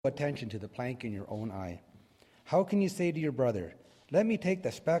attention to the plank in your own eye? How can you say to your brother, 'Let me take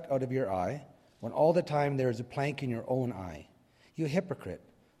the speck out of your eye,' when all the time there is a plank in your own eye? You hypocrite,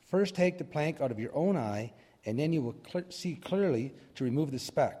 first take the plank out of your own eye, and then you will see clearly to remove the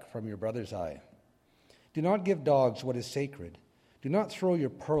speck from your brother's eye. Do not give dogs what is sacred. Do not throw your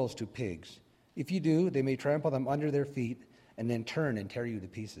pearls to pigs. If you do, they may trample them under their feet and then turn and tear you to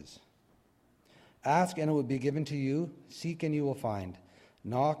pieces. Ask and it will be given to you. Seek and you will find.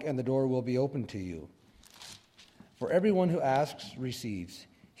 Knock and the door will be opened to you. For everyone who asks receives.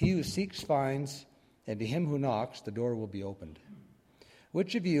 He who seeks finds, and to him who knocks the door will be opened.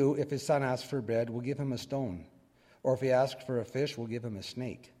 Which of you, if his son asks for bread, will give him a stone? Or if he asks for a fish, will give him a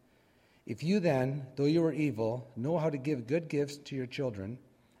snake? If you then, though you are evil, know how to give good gifts to your children,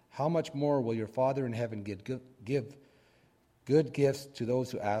 how much more will your Father in heaven give good gifts to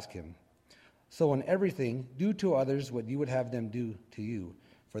those who ask him? So in everything, do to others what you would have them do to you,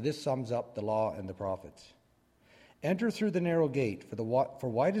 for this sums up the law and the prophets. Enter through the narrow gate, for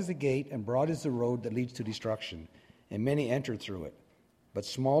wide is the gate and broad is the road that leads to destruction, and many enter through it. But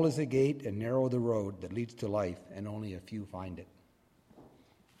small is the gate and narrow the road that leads to life, and only a few find it.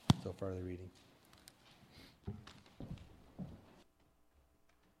 So far the reading.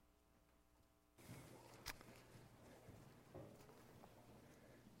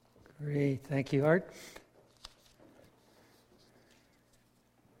 Great, thank you, Art.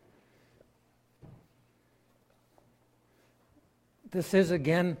 This is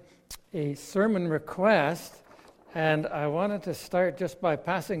again a sermon request, and I wanted to start just by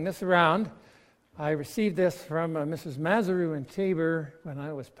passing this around. I received this from Mrs. Mazaru in Tabor when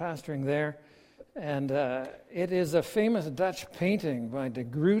I was pastoring there, and it is a famous Dutch painting by de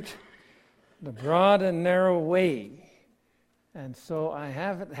Groot, The Broad and Narrow Way. And so I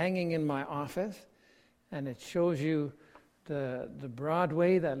have it hanging in my office, and it shows you the broad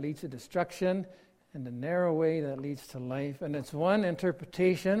way that leads to destruction and the narrow way that leads to life. And it's one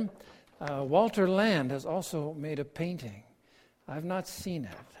interpretation. Walter Land has also made a painting. I've not seen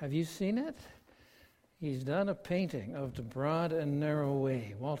it. Have you seen it? He's done a painting of the broad and narrow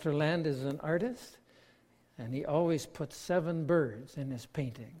way. Walter Land is an artist, and he always puts 7 birds in his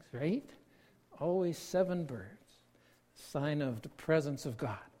paintings, right? Always 7 birds. Sign of the presence of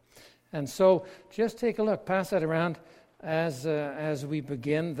God. And so just take a look, pass that around as we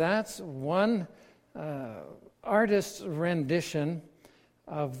begin. That's one artist's rendition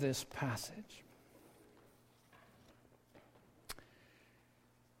of this passage.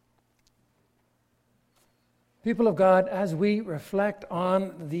 People of God, as we reflect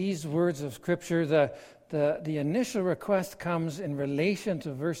on these words of Scripture, the initial request comes in relation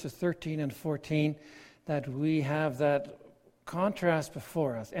to verses 13 and 14, that we have that contrast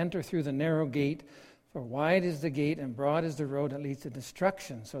before us. Enter through the narrow gate, for wide is the gate and broad is the road that leads to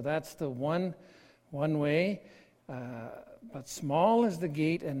destruction. So that's the one way. But small is the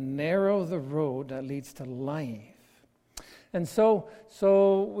gate and narrow the road that leads to life. And so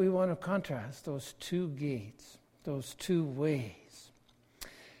we want to contrast those 2 gates, those 2 ways.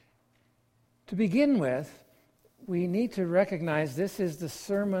 To begin with, we need to recognize this is the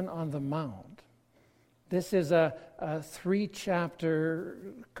Sermon on the Mount. This is a 3-chapter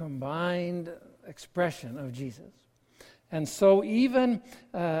combined expression of Jesus. And so even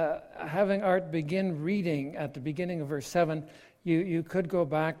having Art begin reading at the beginning of verse 7, you could go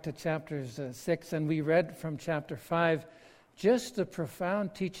back to chapters 6, and we read from chapter 5 just the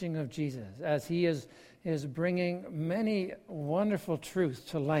profound teaching of Jesus as he is bringing many wonderful truths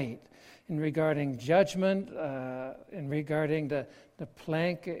to light in regarding judgment, in regarding the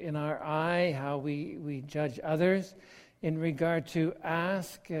plank in our eye, how we judge others, in regard to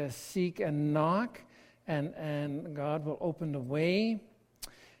ask, seek, and knock, and God will open the way.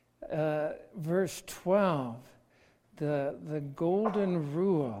 Verse 12, the golden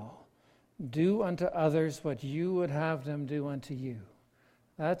rule, do unto others what you would have them do unto you.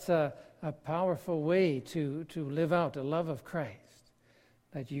 That's a powerful way to live out the love of Christ,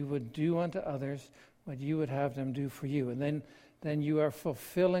 that you would do unto others what you would have them do for you. And then you are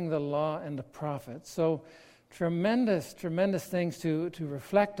fulfilling the law and the prophets. So tremendous things to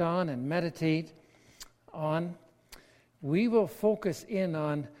reflect on and meditate on. We will focus in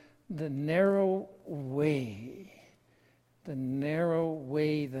on the narrow way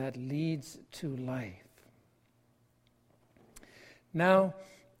that leads to life. Now,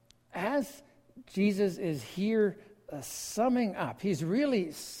 as Jesus is here summing up, he's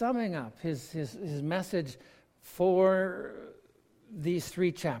really summing up his message for these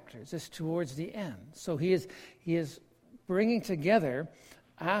 3 chapters. It's towards the end. So he is bringing together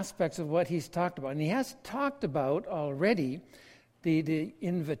aspects of what he's talked about. And he has talked about already the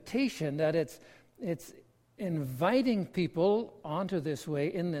invitation that it's inviting people onto this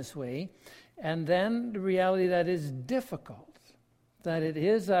way, in this way, and then the reality that is difficult, that it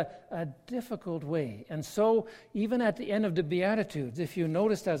is a difficult way. And so even at the end of the Beatitudes, if you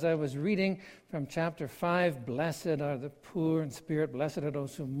noticed as I was reading from chapter 5, blessed are the poor in spirit, blessed are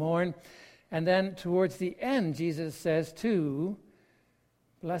those who mourn, and then towards the end Jesus says too,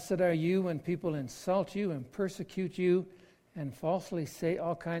 blessed are you when people insult you and persecute you and falsely say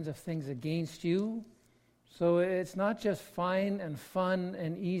all kinds of things against you. So it's not just fine and fun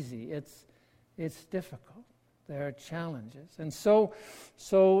and easy. It's difficult. There are challenges. And so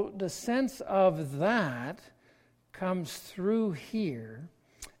the sense of that comes through here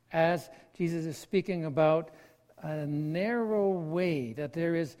as Jesus is speaking about a narrow way, that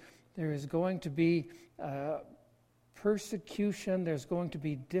there is going to be persecution, there's going to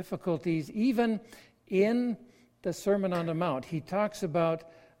be difficulties, even in the Sermon on the Mount. He talks about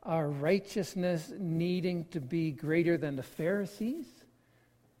our righteousness needing to be greater than the Pharisees.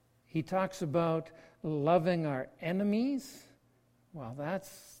 He talks about loving our enemies. Well,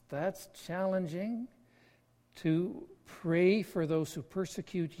 that's challenging, to pray for those who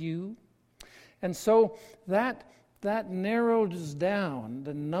persecute you. And so that narrows down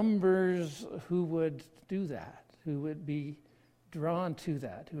the numbers who would do that, who would be drawn to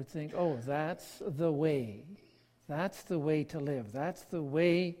that, who would think, oh, that's the way. That's the way to live. That's the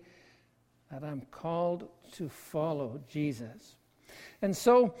way that I'm called to follow Jesus. And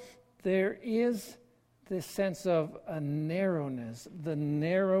so there is this sense of a narrowness, the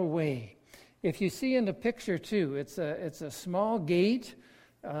narrow way. If you see in the picture too, it's a small gate.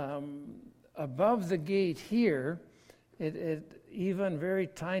 Above the gate here, it even very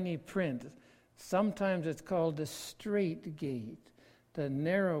tiny print. Sometimes it's called the straight gate, the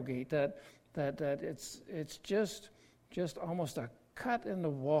narrow gate, that it's just almost a cut in the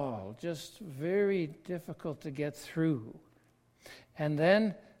wall, just very difficult to get through. And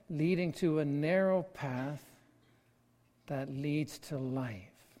then leading to a narrow path that leads to life.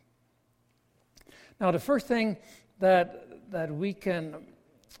 Now, the first thing that we can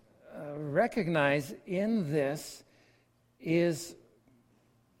recognize in this is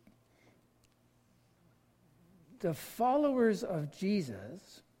the followers of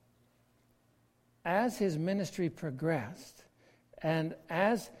Jesus, as his ministry progressed and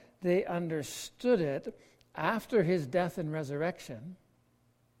as they understood it after his death and resurrection,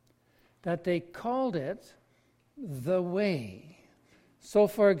 that they called it the way. So,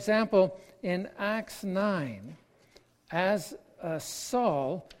 for example, in Acts 9, as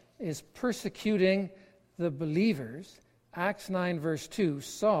Saul is persecuting the believers, Acts 9 verse 2,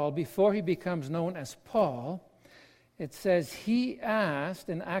 Saul, before he becomes known as Paul, it says he asked,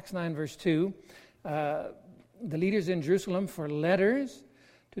 in Acts 9 verse 2, the leaders in Jerusalem for letters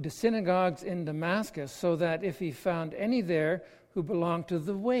to the synagogues in Damascus, so that if he found any there who belonged to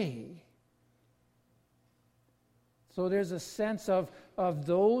the way. So there's a sense of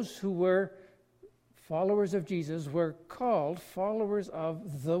those who were followers of Jesus were called followers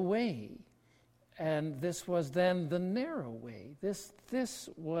of the way. And this was then the narrow way. This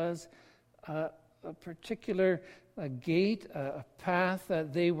was a particular gate, a path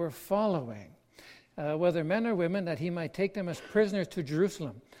that they were following, whether men or women, that he might take them as prisoners to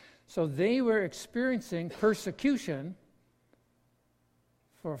Jerusalem. So they were experiencing persecution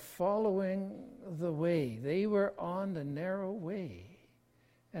for following the way. They were on the narrow way,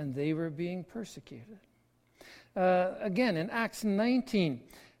 and they were being persecuted. Again, in Acts 19,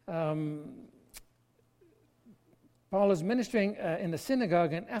 Paul is ministering in the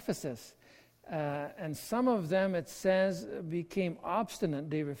synagogue in Ephesus, and some of them, it says, became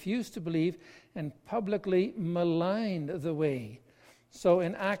obstinate. They refused to believe and publicly maligned the way. So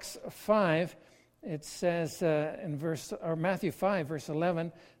in Acts 5, it says in Matthew 5, verse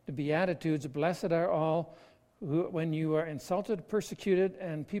 11, the Beatitudes, blessed are all who, when you are insulted, persecuted,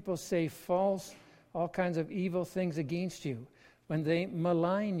 and people say false, all kinds of evil things against you, when they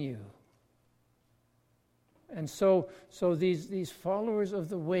malign you. And so these followers of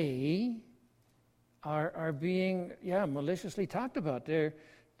the way are being, maliciously talked about.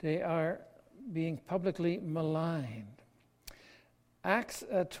 They are being publicly maligned. Acts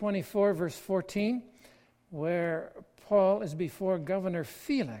 24, verse 14, where Paul is before Governor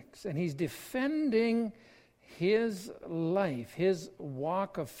Felix, and he's defending his life, his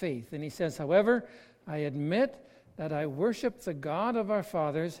walk of faith. And he says, however, I admit that I worship the God of our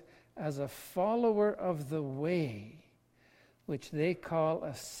fathers as a follower of the way, which they call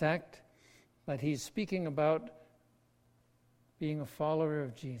a sect, but he's speaking about being a follower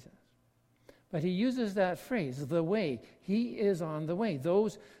of Jesus. But he uses that phrase, the way. He is on the way.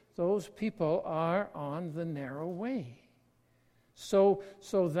 Those people are on the narrow way. So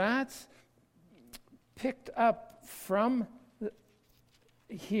that's picked up from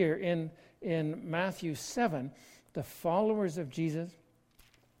here in Matthew 7, the followers of Jesus,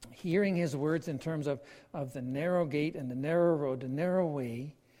 hearing his words in terms of the narrow gate and the narrow road, the narrow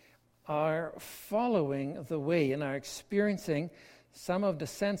way, are following the way and are experiencing some of the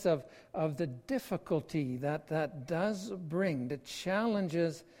sense of the difficulty that does bring, the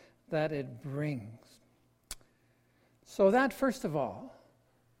challenges that it brings. So that, first of all,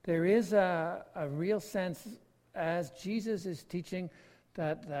 there is a real sense, as Jesus is teaching,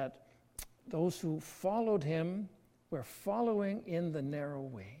 that those who followed him were following in the narrow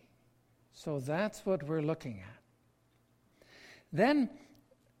way. So that's what we're looking at. Then,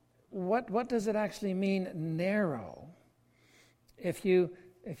 what does it actually mean, narrow? If you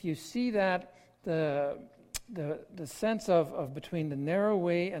see that the sense of between the narrow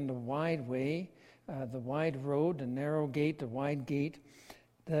way and the wide way, the wide road, the narrow gate, the wide gate,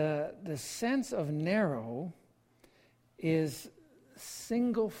 the sense of narrow is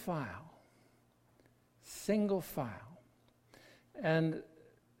single file. Single file. And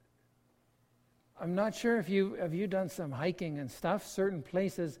I'm not sure if you've done some hiking and stuff. Certain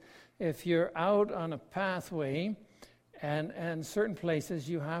places, if you're out on a pathway, and certain places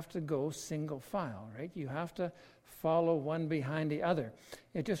you have to go single file, right? You have to follow one behind the other.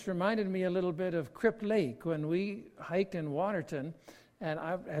 It just reminded me a little bit of Crypt Lake when we hiked in Waterton. And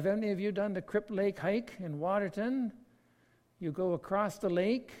have any of you done the Crypt Lake hike in Waterton? You go across the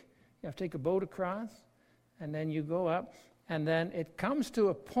lake, you have to take a boat across, and then you go up, and then it comes to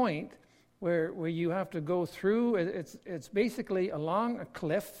a point where you have to go through. It's basically along a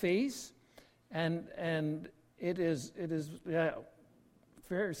cliff face, and it is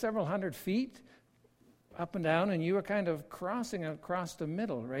several hundred feet up and down, and you are kind of crossing across the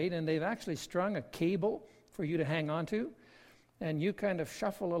middle, right? And they've actually strung a cable for you to hang on to, and you kind of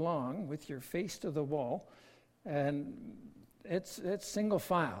shuffle along with your face to the wall, and it's single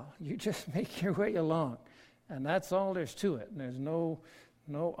file. You just make your way along, and that's all there's to it. And there's no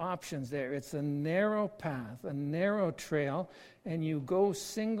options there. It's a narrow path, a narrow trail, and you go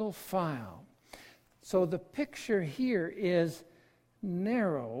single file. So the picture here is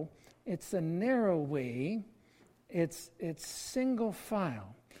narrow. It's a narrow way. It's single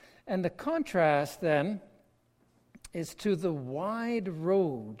file. And the contrast then is to the wide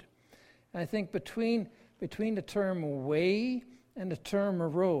road. I think between the term way and the term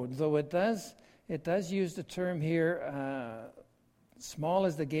road, though it does use the term here, small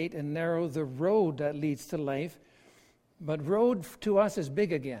is the gate and narrow the road that leads to life, but road to us is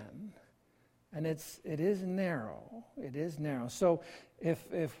big again, and it is narrow. It is narrow. So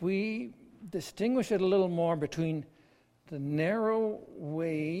if we distinguish it a little more between the narrow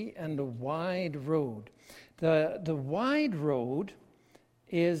way and the wide road, the wide road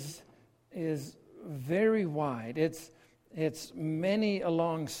is very wide. It's many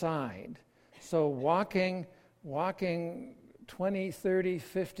alongside. So walking 20, 30,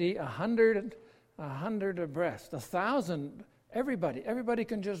 50, 100 abreast, 1,000, everybody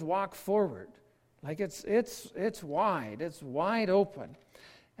can just walk forward. Like it's wide. It's wide open.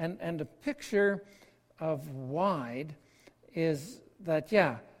 And the picture of wide is that,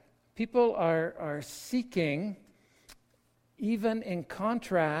 people are seeking, even in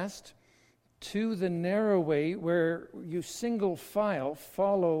contrast to the narrow way where you single file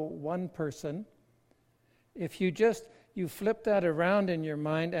follow one person. If you flip that around in your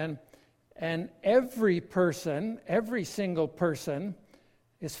mind, and every single person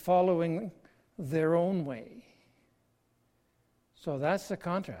is following their own way. So that's the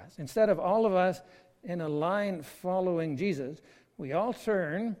contrast. Instead of all of us in a line following Jesus, we all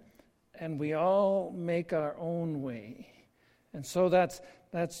turn and we all make our own way. And so that's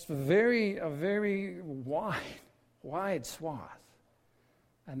a very wide swath.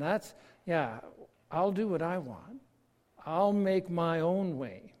 And that's, I'll do what I want. I'll make my own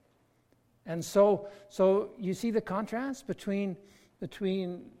way. And so you see the contrast between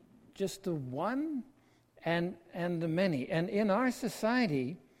just the one and the many. And in our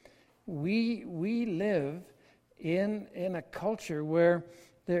society, we live in a culture where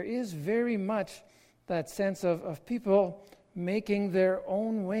there is very much that sense of people making their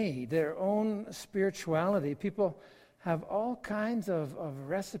own way, their own spirituality. People have all kinds of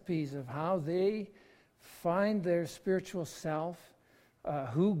recipes of how they find their spiritual self,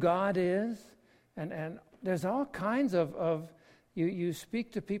 who God is, and there's all kinds of you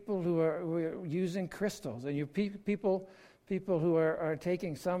speak to people who are using crystals, and people people who are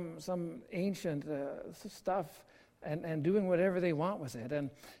taking some ancient stuff and doing whatever they want with it,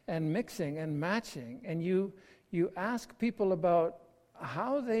 and mixing and matching. And you ask people about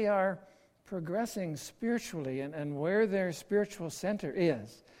how they are progressing spiritually and where their spiritual center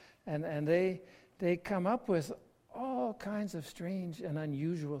is. And they come up with all kinds of strange and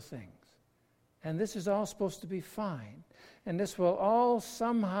unusual things. And this is all supposed to be fine. And this will all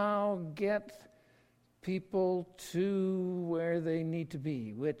somehow get people to where they need to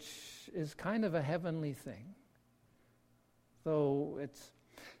be, which is kind of a heavenly thing. So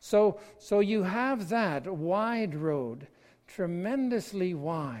you have that wide road, tremendously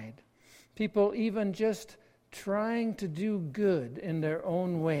wide. People even just trying to do good in their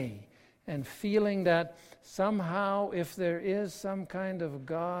own way and feeling that somehow if there is some kind of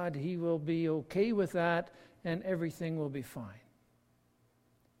God, he will be okay with that and everything will be fine.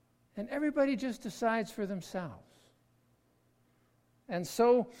 And everybody just decides for themselves. And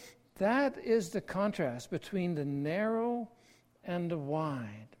so that is the contrast between the narrow and the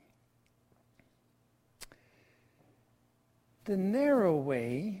wide. The narrow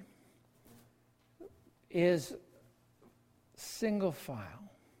way is single file.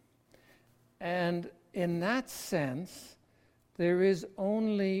 And in that sense, there is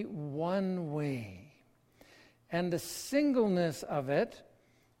only one way. And the singleness of it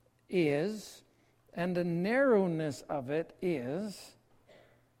is, and the narrowness of it is,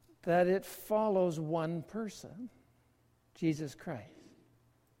 that it follows one person, Jesus Christ.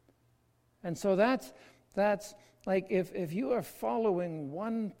 And so that's like if you are following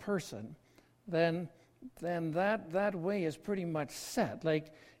one person, then that way is pretty much set.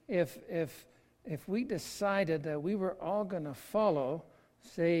 Like if we decided that we were all going to follow,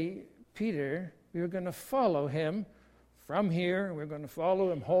 say, Peter, we were going to follow him from here, and we're going to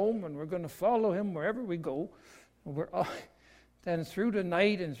follow him home, and we're going to follow him wherever we go. We're all, then through the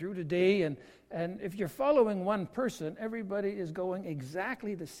night and through the day, and if you're following one person, everybody is going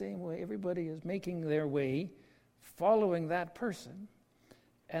exactly the same way. Everybody is making their way, following that person,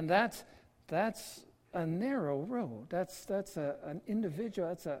 and that's a narrow road. That's an individual.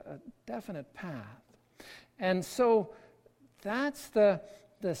 That's a definite path, and so that's the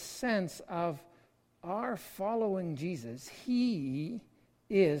sense of our following Jesus. He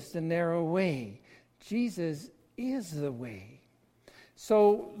is the narrow way. Jesus is the way.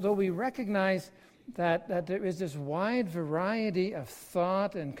 So though we recognize that there is this wide variety of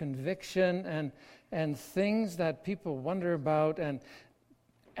thought and conviction and things that people wonder about and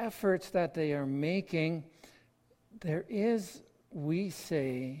efforts that they are making, there is, we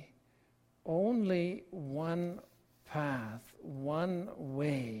say, only one path, one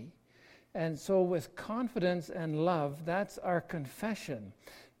way. And so with confidence and love, that's our confession.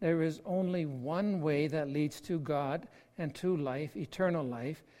 There is only one way that leads to God and to life, eternal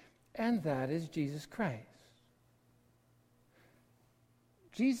life, and that is Jesus Christ.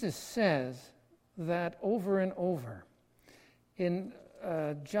 Jesus says that over and over. In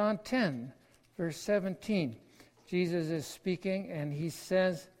John 10, verse 17, Jesus is speaking and he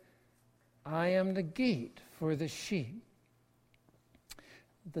says, I am the gate for the sheep.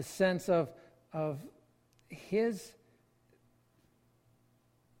 The sense of his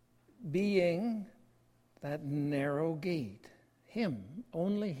being that narrow gate. Him,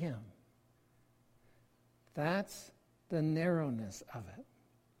 only him. That's the narrowness of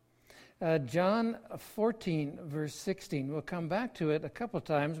it. John 14, verse 16, we'll come back to it a couple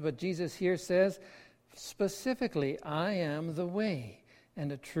times, but Jesus here says specifically, I am the way and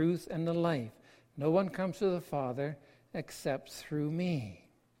the truth and the life. No one comes to the Father except through me.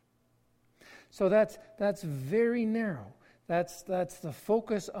 So that's very narrow. That's the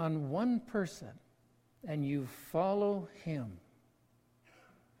focus on one person, and you follow him.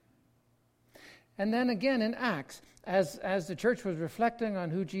 And then again in Acts, as the church was reflecting on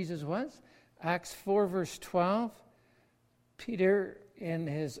who Jesus was, Acts 4 verse 12, Peter in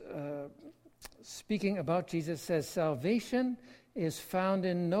his speaking about Jesus says, salvation is found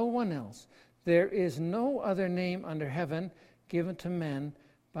in no one else. There is no other name under heaven given to men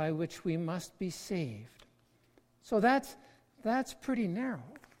by which we must be saved. So that's pretty narrow.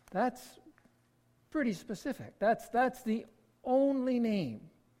 That's pretty specific. That's the only name.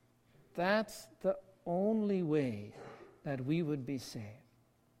 That's the only way that we would be saved.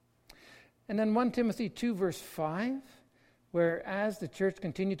 And then 1 Timothy 2 verse 5, where as the church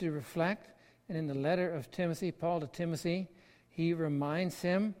continued to reflect, and in the letter of Timothy, Paul to Timothy, he reminds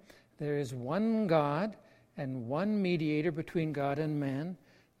him there is one God and one mediator between God and man,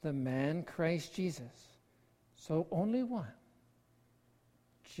 the man Christ Jesus. So only one.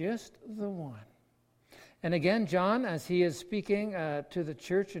 Just the one. And again, John, as he is speaking to the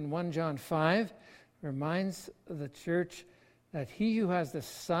church in 1 John 5, reminds the church that he who has the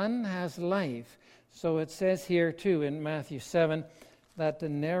Son has life. So it says here too in Matthew 7 that the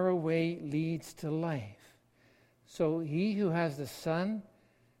narrow way leads to life. So he who has the Son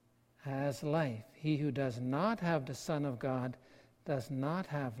has life. He who does not have the Son of God does not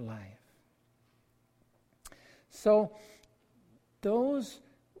have life. So those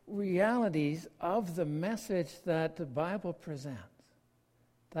realities of the message that the Bible presents,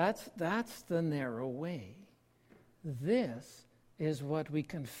 that's the narrow way. This is what we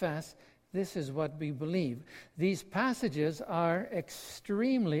confess. This is what we believe. These passages are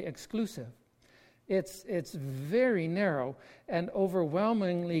extremely exclusive. It's very narrow and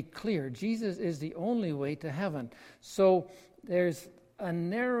overwhelmingly clear. Jesus is the only way to heaven. So there's a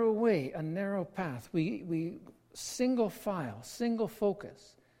narrow way, a narrow path. We single file, single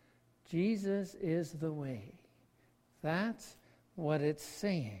focus. Jesus is the way. That's what it's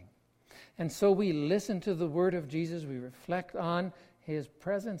saying. And so we listen to the word of Jesus. We reflect on his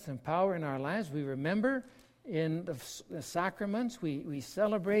presence and power in our lives. We remember in the sacraments. We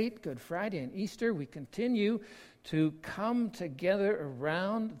celebrate Good Friday and Easter. We continue to come together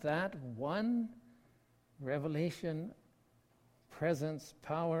around that one revelation, presence,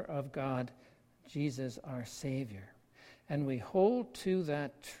 power of God, Jesus our Savior. And we hold to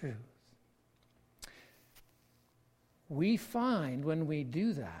that truth. We find when we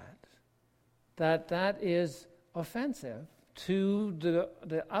do that is offensive to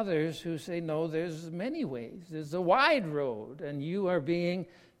the others who say, no, there's many ways. There's a wide road, and you are being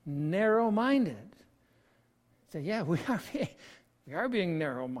narrow-minded. Say, yeah, we are being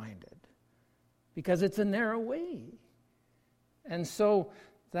narrow-minded because it's a narrow way. And so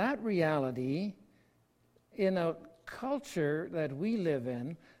that reality in a culture that we live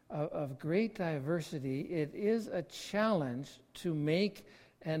in of great diversity, it is a challenge to make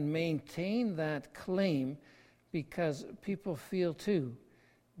and maintain that claim, because people feel too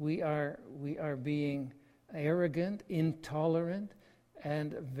we are being arrogant, intolerant,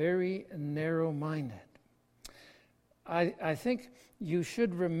 and very narrow-minded. I think you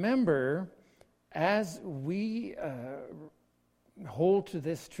should remember, as we hold to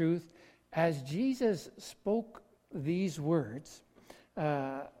this truth, as Jesus spoke these words,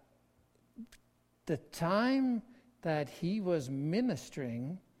 the time that he was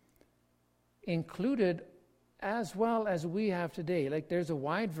ministering included as well as we have today. Like, there's a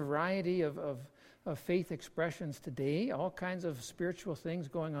wide variety of faith expressions today, all kinds of spiritual things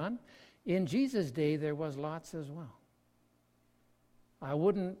going on. In Jesus' day, there was lots as well. I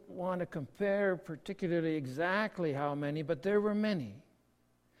wouldn't want to compare particularly exactly how many, but there were many.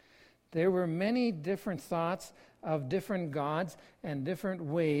 There were many different thoughts of different gods and different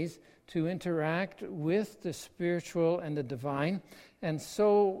ways to interact with the spiritual and the divine. And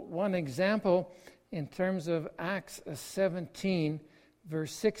so one example in terms of Acts 17,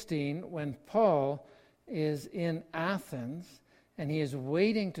 verse 16, when Paul is in Athens and he is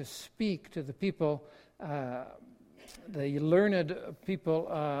waiting to speak to the people, the learned people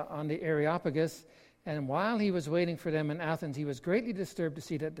on the Areopagus, and while he was waiting for them in Athens, he was greatly disturbed to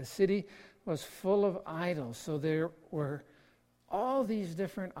see that the city was full of idols. So there were all these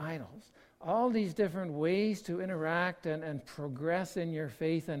different idols, all these different ways to interact and progress in your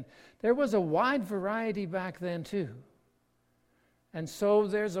faith. And there was a wide variety back then too. And so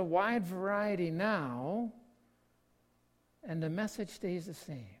there's a wide variety now, and the message stays the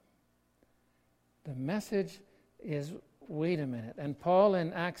same. The message is, wait a minute. And Paul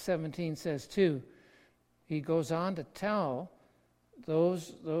in Acts 17 says too, he goes on to tell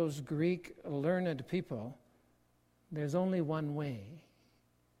those Greek learned people, there's only one way.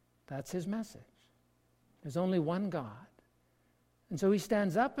 That's his message. There's only one God. And so he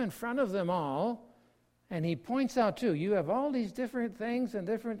stands up in front of them all, and he points out too, you have all these different things and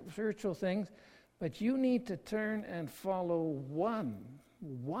different spiritual things, but you need to turn and follow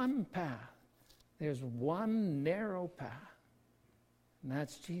one path. There's one narrow path, and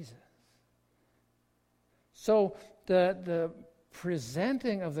that's Jesus. So the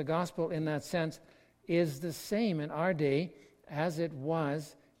presenting of the gospel in that sense is the same in our day as it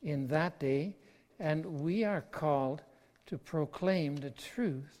was in that day, and we are called to proclaim the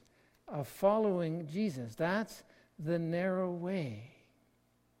truth of following Jesus. That's the narrow way.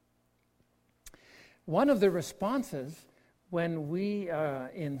 One of the responses when we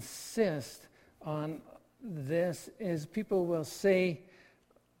insist on this is people will say,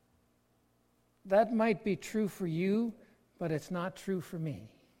 that might be true for you, but it's not true for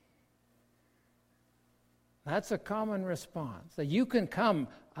me. That's a common response. That you can come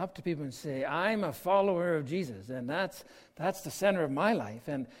up to people and say, I'm a follower of Jesus, and that's the center of my life.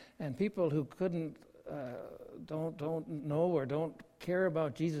 And people who don't know or don't care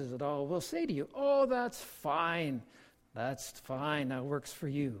about Jesus at all will say to you, oh, that's fine. That's fine. That works for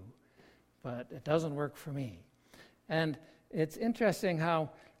you. But it doesn't work for me. And it's interesting how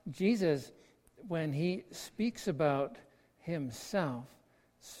Jesus, when he speaks about himself,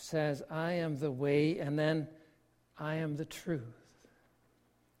 says, I am the way, and then I am the truth.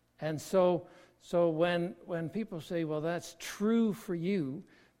 And so when people say, well, that's true for you,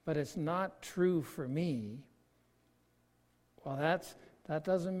 but it's not true for me, well, that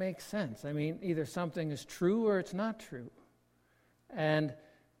doesn't make sense. I mean, either something is true or it's not true. And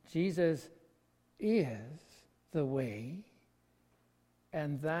Jesus is the way,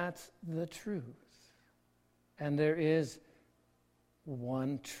 and that's the truth. And there is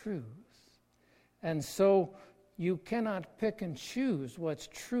one truth. And so you cannot pick and choose what's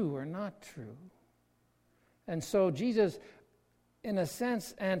true or not true. And so Jesus, in a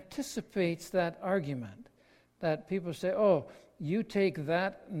sense, anticipates that argument that people say, oh, you take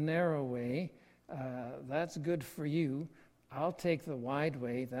that narrow way, that's good for you. I'll take the wide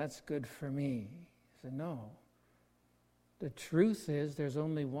way, that's good for me. He said, no. The truth is there's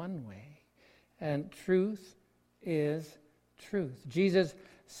only one way. And truth is truth. Jesus,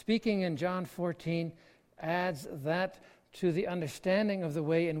 speaking in John 14, adds that to the understanding of the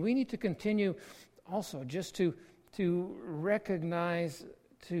way, and we need to continue also just to recognize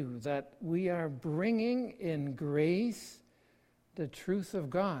too that we are bringing in grace the truth of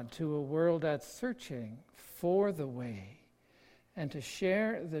God to a world that's searching for the way, and to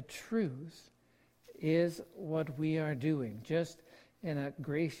share the truth is what we are doing, just in a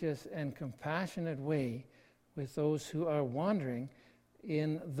gracious and compassionate way with those who are wandering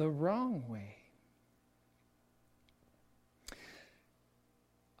in the wrong way.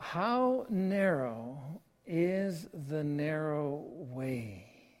 How narrow is the narrow way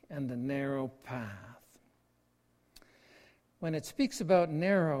and the narrow path? When it speaks about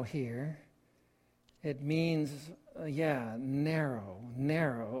narrow here, it means,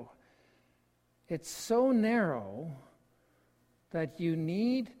 narrow. It's so narrow that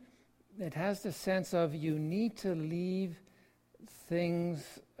it has the sense of you need to leave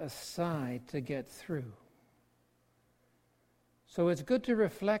things aside to get through. So it's good to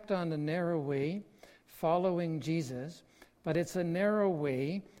reflect on the narrow way, following Jesus, but it's a narrow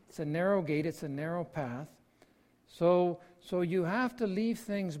way, it's a narrow gate, it's a narrow path. So you have to leave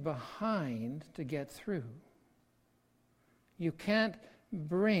things behind to get through. You can't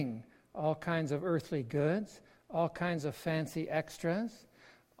bring all kinds of earthly goods, all kinds of fancy extras,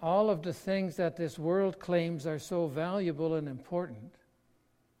 all of the things that this world claims are so valuable and important.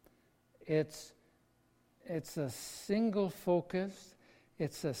 It's a single focus.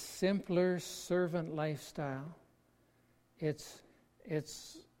 It's a simpler servant lifestyle. It's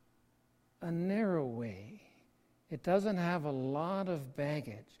a narrow way. It doesn't have a lot of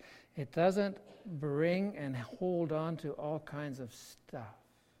baggage. It doesn't bring and hold on to all kinds of stuff.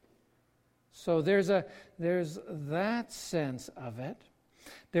 So there's that sense of it.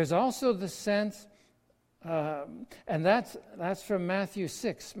 There's also the sense, and that's from Matthew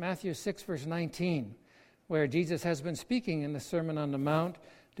 6 verse 19, where Jesus has been speaking in the Sermon on the Mount.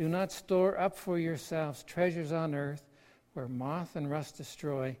 Do not store up for yourselves treasures on earth, where moth and rust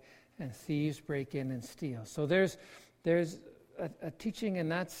destroy, and thieves break in and steal. So there's a teaching in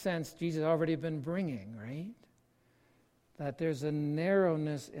that sense Jesus already been bringing, right? That there's a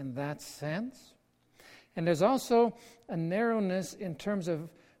narrowness in that sense. And there's also a narrowness in terms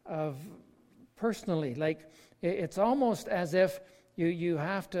of personally. Like, it's almost as if you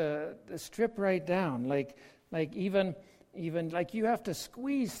have to strip right down. Like even like you have to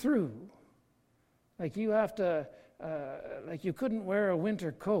squeeze through. Like you have to, like you couldn't wear a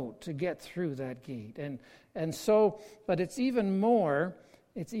winter coat to get through that gate. And so, but it's even more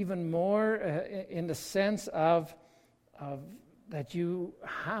in the sense of that you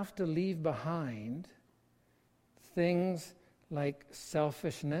have to leave behind things like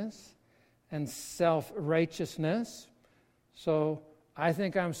selfishness and self-righteousness. So I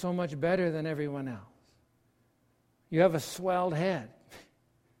think I'm so much better than everyone else. You have a swelled head.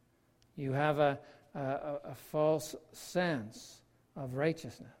 You have a false sense of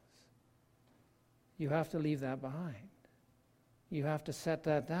righteousness. You have to leave that behind. You have to set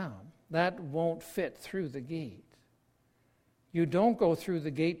that down. That won't fit through the gate. You don't go through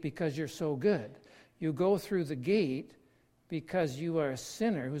the gate because you're so good. You go through the gate because you are a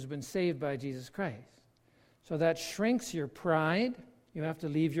sinner who's been saved by Jesus Christ. So that shrinks your pride. You have to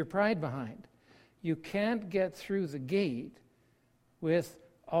leave your pride behind. You can't get through the gate with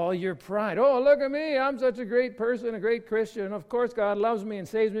all your pride. Oh, look at me. I'm such a great person, a great Christian. Of course, God loves me and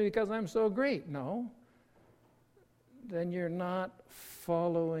saves me because I'm so great. No. Then you're not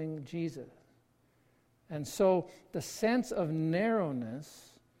following Jesus. And so the sense of narrowness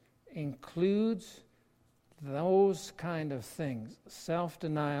includes those kind of things.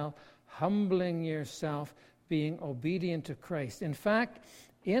 Self-denial, humbling yourself, being obedient to Christ. In fact,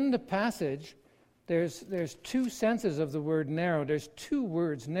 in the passage, there's two senses of the word narrow. There's two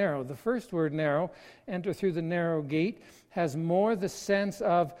words, narrow. The first word, narrow, enter through the narrow gate, has more the sense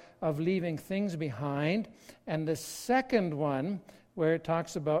of leaving things behind. And the second one, where it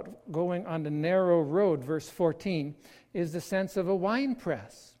talks about going on the narrow road, verse 14, is the sense of a wine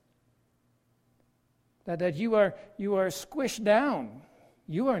press. That you are squished down.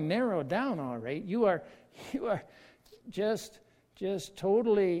 You are narrowed down, all right. You are just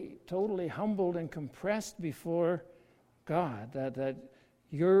totally humbled and compressed before God. That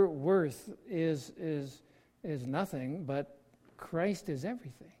your worth is nothing, but Christ is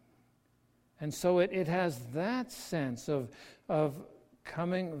everything. And so it has that sense of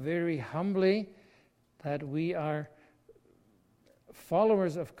coming very humbly, that we are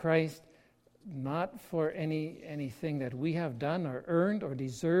followers of Christ, not for anything that we have done or earned or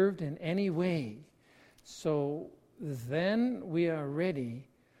deserved in any way. So then we are ready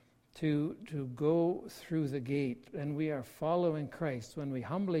to go through the gate, and we are following Christ when we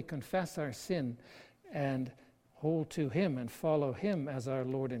humbly confess our sin and hold to Him and follow Him as our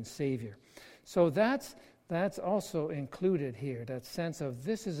Lord and Savior. So that's also included here, that sense of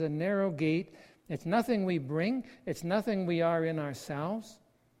this is a narrow gate. It's nothing we bring. It's nothing we are in ourselves.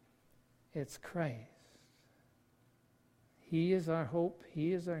 It's Christ. He is our hope.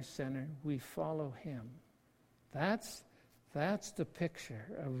 He is our center. We follow Him. That's the picture,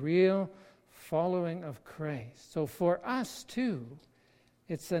 a real following of Christ. So for us too,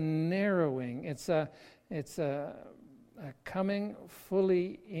 it's a narrowing. It's a coming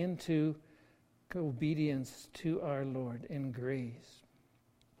fully into obedience to our Lord in grace.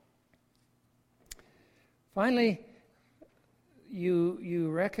 Finally, you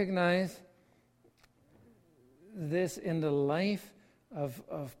recognize this in the life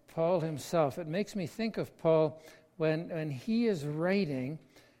of Paul himself. It makes me think of Paul when he is writing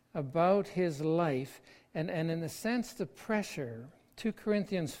about his life, and in a sense the pressure. 2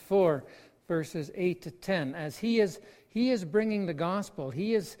 Corinthians 4, verses 8 to 10. As he is bringing the gospel,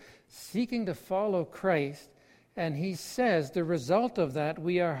 he is seeking to follow Christ, and he says the result of that,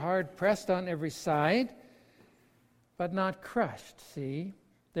 we are hard pressed on every side, but not crushed. See,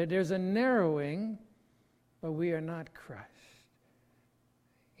 there's a narrowing, but we are not crushed.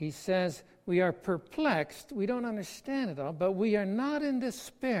 He says we are perplexed, we don't understand it all, but we are not in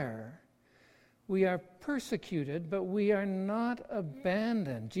despair. We are persecuted, but we are not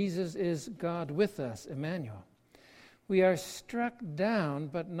abandoned. Jesus is God with us, Emmanuel. We are struck down,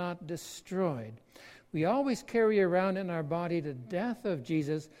 but not destroyed. We always carry around in our body the death of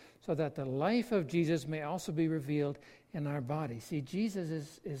Jesus, so that the life of Jesus may also be revealed in our body. See,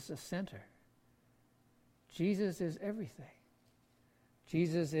 Jesus is the center. Jesus is everything.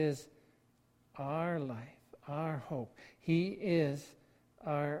 Jesus is our life, our hope. He is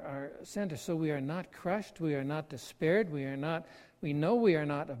our center. So we are not crushed, we are not despaired, we know we are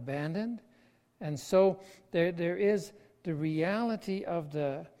not abandoned. And so there is the reality of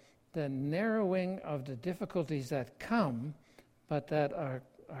the narrowing of the difficulties that come, but that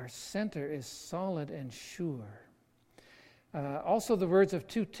our center is solid and sure. Also the words of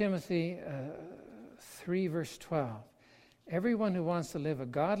 2 Timothy 3 verse 12. Everyone who wants to live a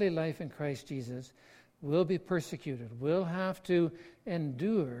godly life in Christ Jesus will be persecuted, will have to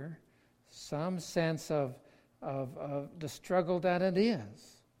endure some sense of the struggle that it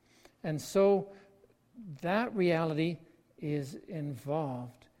is. And so that reality is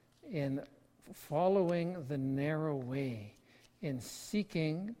involved in following the narrow way, in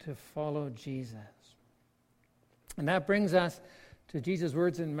seeking to follow Jesus. And that brings us to Jesus'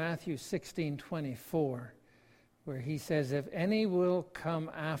 words in Matthew 16:24, where he says, if any will come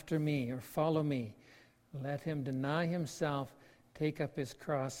after me or follow me, let him deny himself, take up his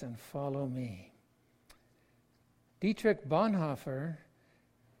cross, and follow me. Dietrich Bonhoeffer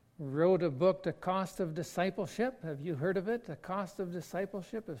wrote a book, The Cost of Discipleship. Have you heard of it? The Cost of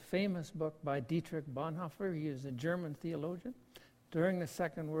Discipleship, a famous book by Dietrich Bonhoeffer. He is a German theologian during the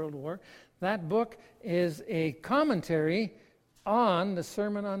Second World War. That book is a commentary on the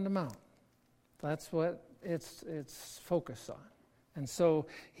Sermon on the Mount. That's what it's focused on. And so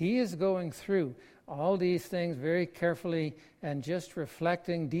he is going through all these things very carefully and just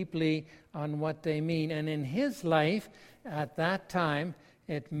reflecting deeply on what they mean. And in his life at that time,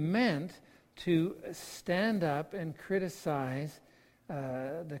 it meant to stand up and criticize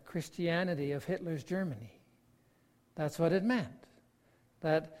the Christianity of Hitler's Germany. That's what it meant.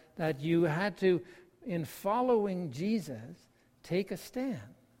 That you had to, in following Jesus, take a stand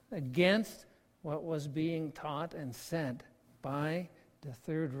against what was being taught and said by the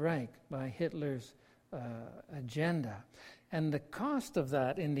Third Reich, by Hitler's agenda. And the cost of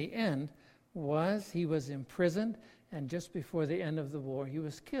that in the end was he was imprisoned, and just before the end of the war he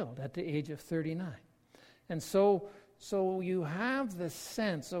was killed at the age of 39. And so you have the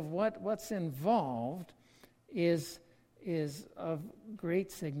sense of what's involved is of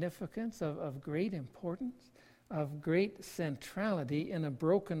great significance, of great importance, of great centrality in a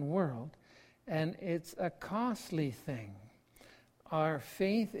broken world, and it's a costly thing. Our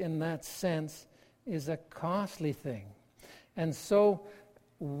faith in that sense is a costly thing. And so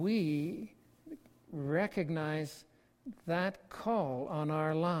we recognize that call on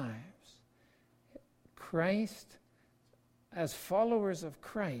our lives. Christ, as followers of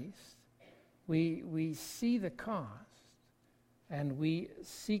Christ, we see the cost, and we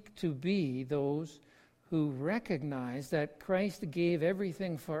seek to be those who recognize that Christ gave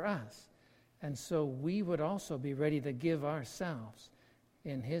everything for us. And so we would also be ready to give ourselves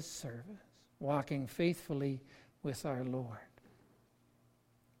in his service, walking faithfully with our Lord.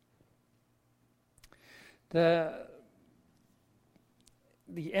 The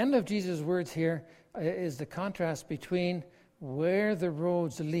end of Jesus' words here is the contrast between where the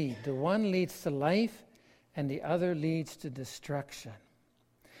roads lead. The one leads to life, and the other leads to destruction.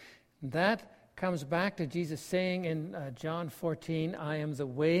 That comes back to Jesus saying in John 14, I am the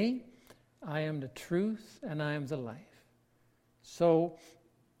way, I am the truth, and I am the life. So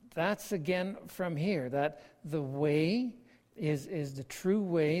that's again from here, that the way is the true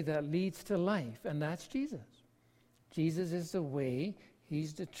way that leads to life, and that's Jesus. Jesus is the way,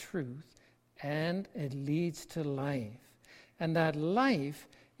 he's the truth, and it leads to life. And that life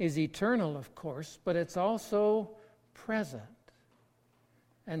is eternal, of course, but it's also present.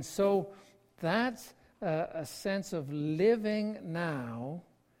 And so that's a sense of living now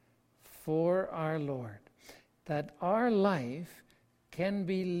for our Lord. That our life can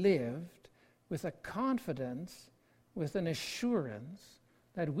be lived with a confidence, with an assurance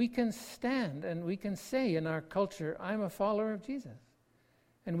that we can stand and we can say in our culture, I'm a follower of Jesus.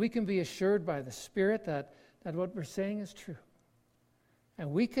 And we can be assured by the Spirit that what we're saying is true.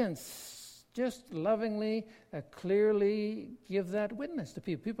 And we can just lovingly, clearly give that witness to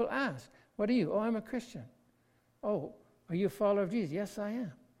people. People ask, what are you? Oh, I'm a Christian. Oh, are you a follower of Jesus? Yes, I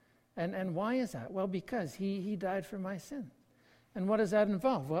am. And why is that? Well, because he died for my sins. And what does that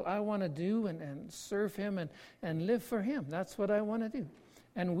involve? Well, I want to do and serve him and live for him. That's what I want to do.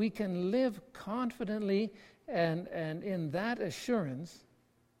 And we can live confidently and in that assurance.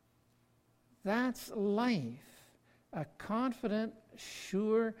 That's life. A confident,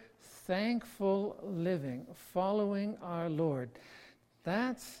 sure, thankful living, following our Lord.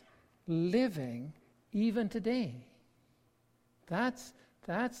 That's living even today. That's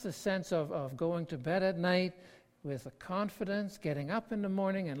the sense of going to bed at night with a confidence, getting up in the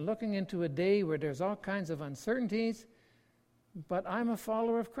morning and looking into a day where there's all kinds of uncertainties, but I'm a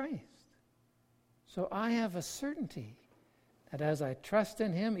follower of Christ. So I have a certainty that as I trust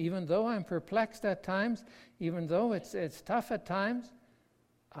in him, even though I'm perplexed at times, even though it's tough at times,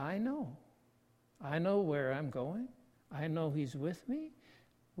 I know where I'm going. I know he's with me.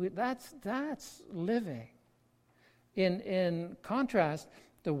 That's living. In contrast,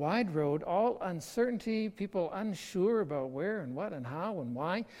 the wide road, all uncertainty, people unsure about where and what and how and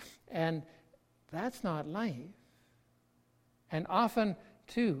why, and that's not life. And often,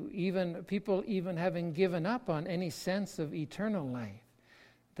 too, even people having given up on any sense of eternal life,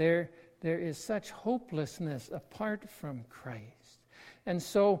 there is such hopelessness apart from Christ. And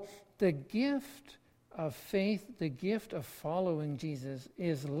so the gift of faith, the gift of following Jesus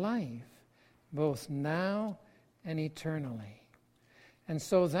is life, both now and eternally. And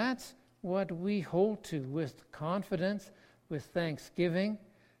so that's what we hold to with confidence, with thanksgiving,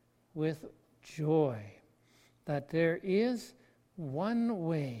 with joy, that there is one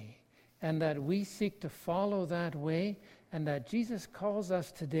way, and that we seek to follow that way, and that Jesus calls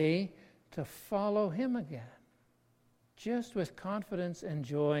us today to follow him again, just with confidence and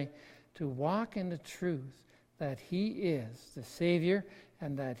joy, to walk in the truth that he is the Savior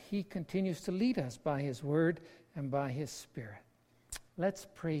and that he continues to lead us by his word and by his Spirit. Let's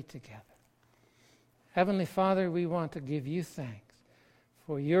pray together. Heavenly Father, we want to give you thanks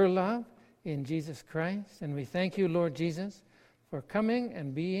for your love in Jesus Christ. And we thank you, Lord Jesus, for coming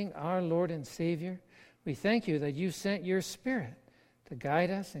and being our Lord and Savior. We thank you that you sent your Spirit to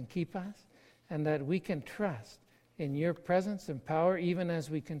guide us and keep us, and that we can trust in your presence and power even as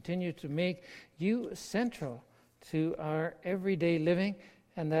we continue to make you central to our everyday living,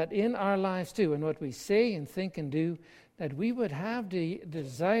 and that in our lives too, in what we say and think and do, that we would have the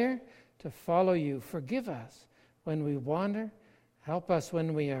desire to follow you. Forgive us when we wander. Help us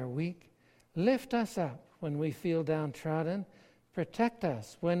when we are weak. Lift us up when we feel downtrodden. Protect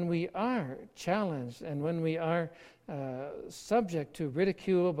us when we are challenged and when we are subject to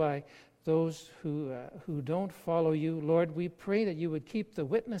ridicule by those who don't follow you. Lord, we pray that you would keep the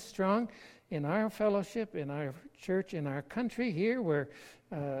witness strong in our fellowship, in our church, in our country here, where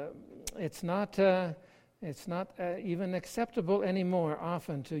it's not even acceptable anymore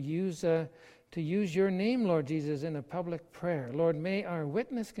often to use your name, Lord Jesus, in a public prayer. Lord, may our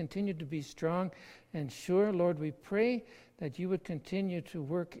witness continue to be strong and sure. Lord, we pray that you would continue to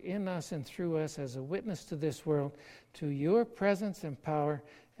work in us and through us as a witness to this world, to your presence and power,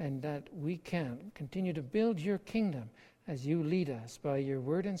 and that we can continue to build your kingdom as you lead us by your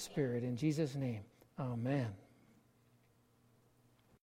word and spirit. In Jesus' name, amen.